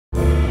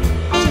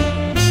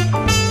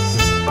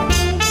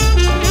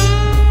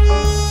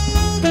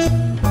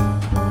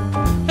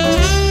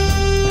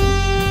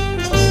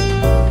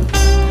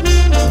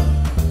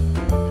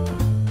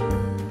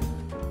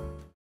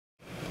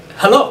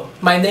Hello,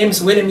 my name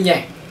is William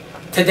Yang.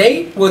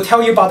 Today, we'll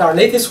tell you about our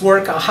latest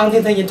work on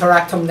Huntingtin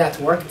Interactome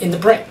network in the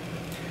brain.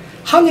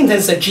 Huntington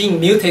is a gene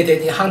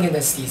mutated in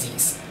Huntington's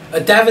disease, a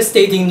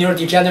devastating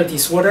neurodegenerative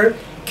disorder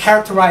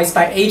characterized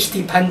by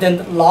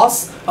age-dependent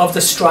loss of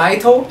the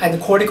striatal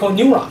and cortical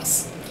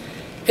neurons.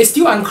 It's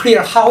still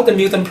unclear how the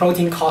mutant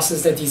protein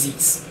causes the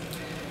disease.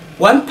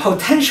 One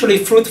potentially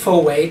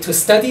fruitful way to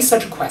study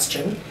such a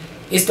question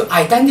is to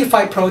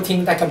identify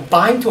protein that can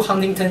bind to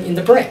Huntington in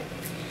the brain,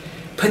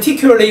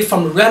 particularly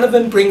from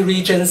relevant brain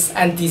regions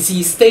and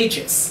disease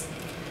stages.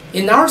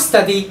 In our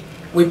study,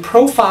 we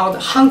profiled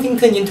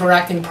Huntingtin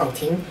interacting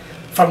protein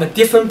from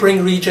different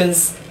brain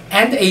regions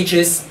and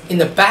ages in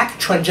the back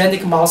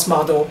transgenic mouse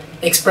model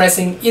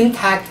expressing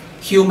intact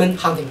human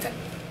Huntington.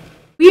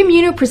 We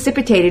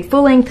immunoprecipitated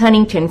full-length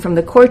Huntington from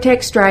the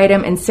cortex,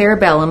 striatum, and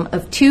cerebellum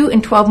of 2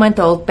 and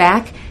 12-month-old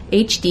back,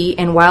 HD,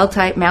 and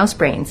wild-type mouse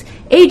brains,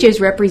 ages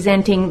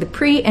representing the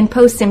pre- and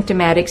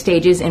post-symptomatic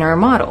stages in our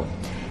model.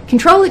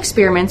 Control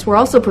experiments were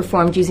also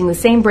performed using the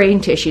same brain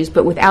tissues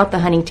but without the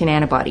Huntington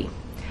antibody.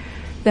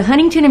 The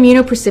Huntington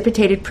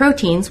immunoprecipitated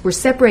proteins were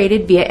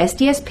separated via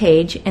SDS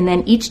page, and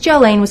then each gel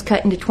lane was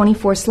cut into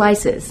 24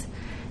 slices.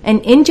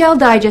 An in-gel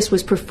digest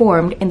was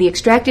performed, and the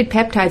extracted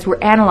peptides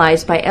were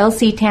analyzed by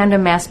LC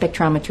tandem mass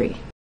spectrometry.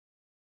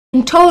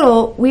 In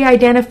total, we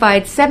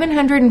identified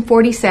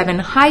 747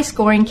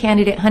 high-scoring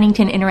candidate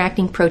Huntington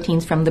interacting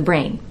proteins from the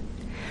brain.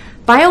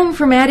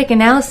 Bioinformatic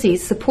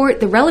analyses support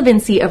the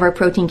relevancy of our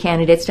protein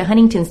candidates to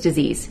Huntington's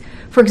disease.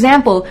 For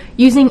example,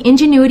 using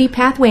ingenuity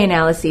pathway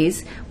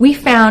analyses, we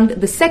found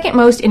the second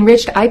most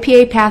enriched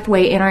IPA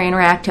pathway in our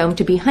interactome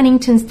to be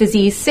Huntington's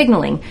disease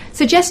signaling,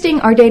 suggesting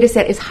our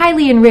dataset is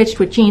highly enriched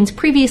with genes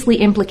previously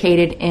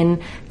implicated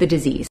in the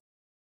disease.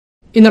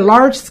 In a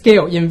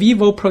large-scale in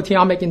vivo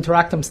proteomic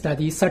interactome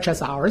study such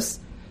as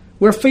ours,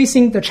 we're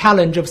facing the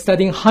challenge of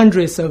studying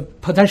hundreds of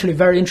potentially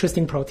very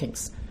interesting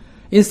proteins.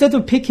 Instead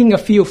of picking a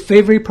few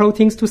favorite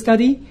proteins to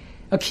study,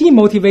 a key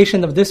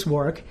motivation of this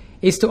work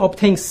is to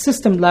obtain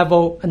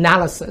system-level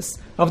analysis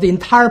of the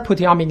entire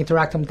proteomic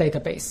interactome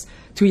database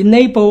to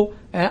enable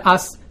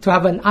us to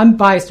have an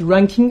unbiased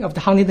ranking of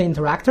the Huntington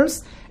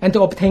interactors and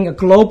to obtain a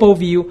global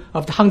view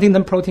of the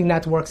Huntington protein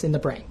networks in the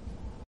brain.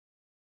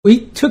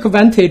 We took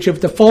advantage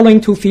of the following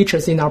two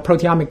features in our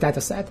proteomic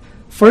dataset.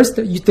 First,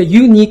 the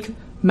unique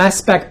mass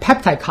spec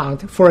peptide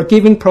count for a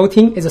given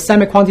protein is a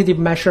semi-quantitative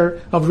measure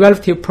of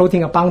relative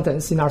protein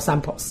abundance in our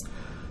samples.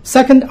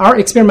 Second, our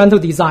experimental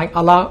design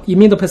allows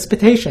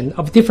immunoprecipitation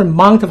of different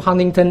amount of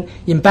Huntington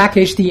in back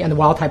HD and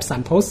wild-type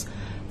samples,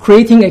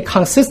 creating a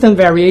consistent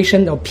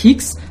variation of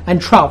peaks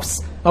and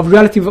troughs of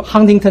relative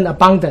Huntington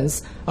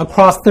abundance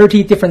across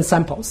 30 different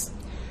samples.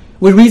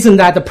 We reason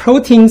that the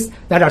proteins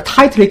that are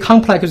tightly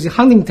complex with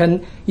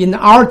Huntington in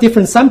our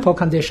different sample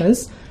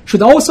conditions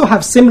should also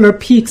have similar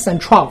peaks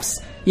and troughs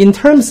in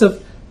terms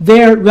of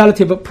their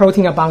relative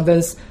protein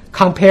abundance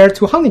compared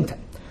to Huntington.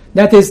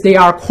 That is, they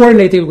are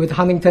correlated with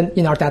Huntington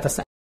in our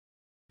dataset.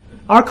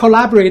 Our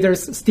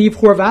collaborators, Steve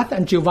Horvath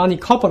and Giovanni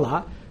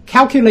Coppola,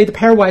 calculate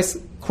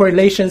pairwise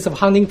correlations of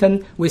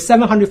Huntington with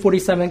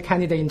 747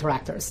 candidate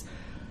interactors.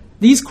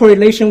 These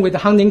correlations with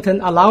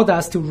Huntington allowed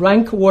us to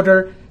rank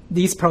order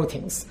these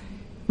proteins.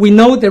 We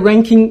know the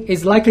ranking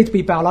is likely to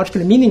be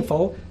biologically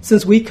meaningful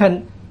since we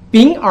can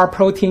bin our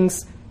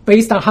proteins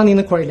based on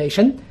Huntington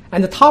correlation,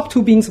 and the top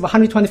two bins of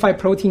 125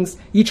 proteins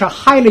each are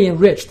highly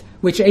enriched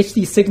with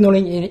HD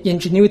signaling in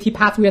ingenuity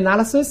pathway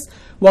analysis,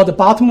 while the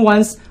bottom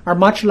ones are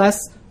much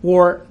less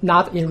or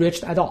not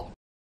enriched at all.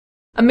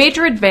 A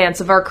major advance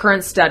of our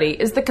current study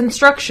is the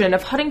construction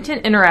of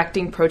Huntingtin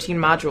interacting protein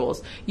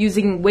modules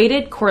using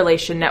weighted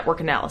correlation network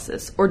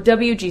analysis, or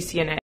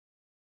WGCNA.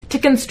 To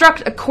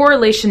construct a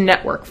correlation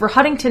network for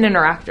Huntingtin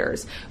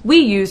interactors, we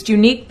used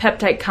unique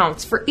peptide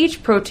counts for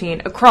each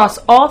protein across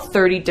all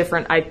 30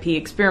 different IP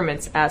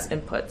experiments as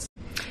inputs.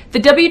 The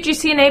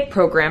WGCNA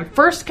program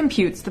first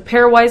computes the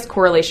pairwise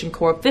correlation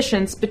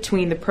coefficients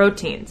between the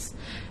proteins.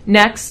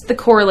 Next, the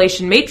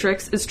correlation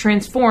matrix is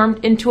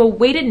transformed into a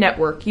weighted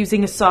network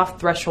using a soft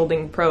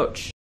thresholding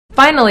approach.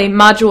 Finally,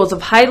 modules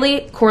of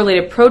highly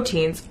correlated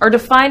proteins are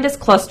defined as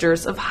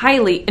clusters of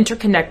highly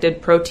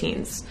interconnected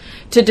proteins.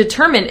 To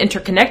determine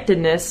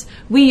interconnectedness,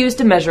 we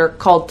used a measure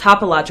called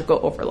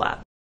topological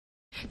overlap.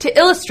 To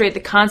illustrate the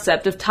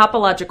concept of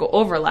topological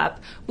overlap,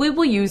 we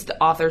will use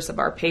the authors of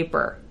our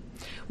paper.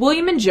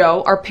 William and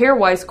Joe are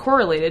pairwise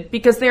correlated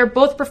because they are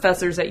both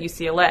professors at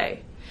UCLA.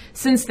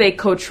 Since they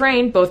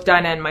co-trained both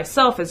Dinah and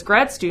myself as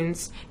grad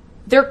students,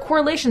 their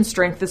correlation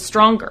strength is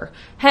stronger,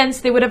 hence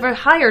they would have a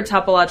higher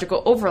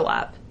topological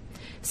overlap.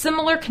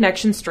 Similar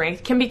connection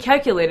strength can be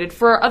calculated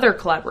for our other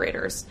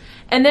collaborators,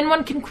 and then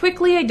one can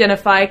quickly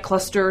identify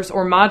clusters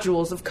or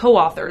modules of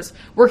co-authors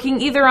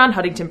working either on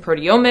Huntington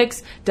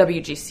proteomics,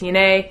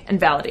 WGCNA, and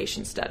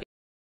validation studies.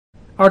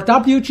 Our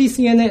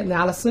WGCNA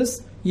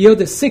analysis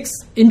yielded 6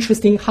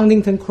 interesting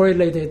Huntington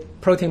correlated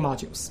protein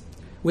modules,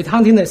 with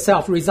Huntington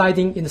itself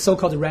residing in the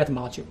so-called red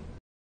module.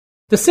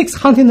 The 6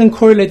 Huntington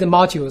correlated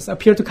modules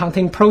appear to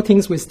contain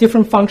proteins with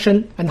different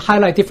function and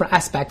highlight different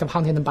aspects of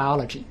Huntington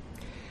biology.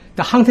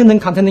 The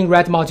Huntington-containing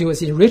red module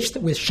is enriched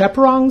with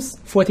chaperones,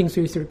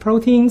 1433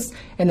 proteins,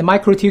 and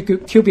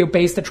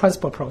microtubule-based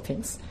transport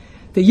proteins.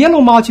 The yellow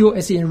module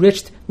is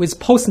enriched with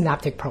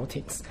postsynaptic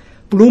proteins,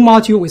 blue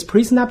module with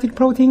presynaptic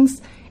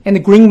proteins, and the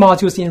green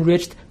module is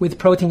enriched with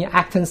protein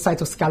actin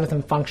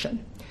cytoskeleton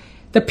function.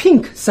 The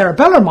pink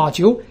cerebellar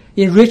module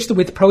enriched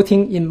with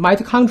protein in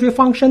mitochondrial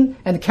function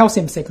and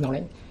calcium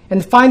signaling.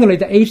 And finally,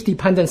 the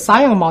age-dependent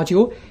cyan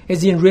module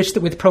is enriched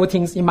with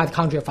proteins in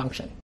mitochondrial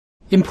function.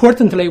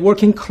 Importantly,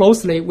 working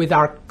closely with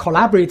our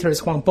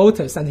collaborators Juan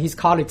Botas and his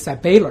colleagues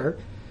at Baylor,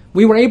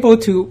 we were able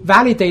to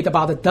validate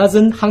about a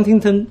dozen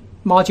Huntington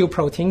module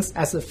proteins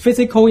as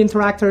physical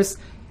interactors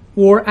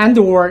or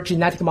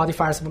genetic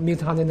modifiers of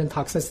mutant Huntington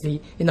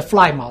toxicity in the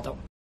fly model.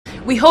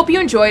 We hope you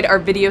enjoyed our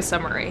video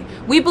summary.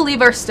 We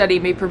believe our study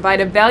may provide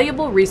a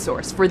valuable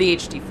resource for the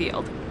HD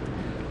field.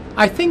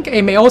 I think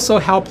it may also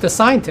help the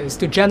scientists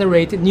to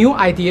generate new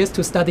ideas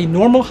to study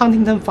normal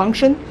Huntington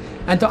function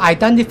and to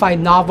identify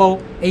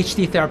novel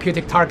HD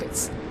therapeutic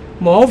targets.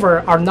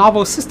 Moreover, our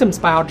novel systems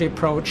biology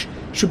approach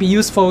should be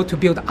useful to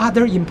build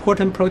other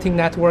important protein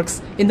networks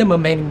in the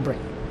mammalian brain.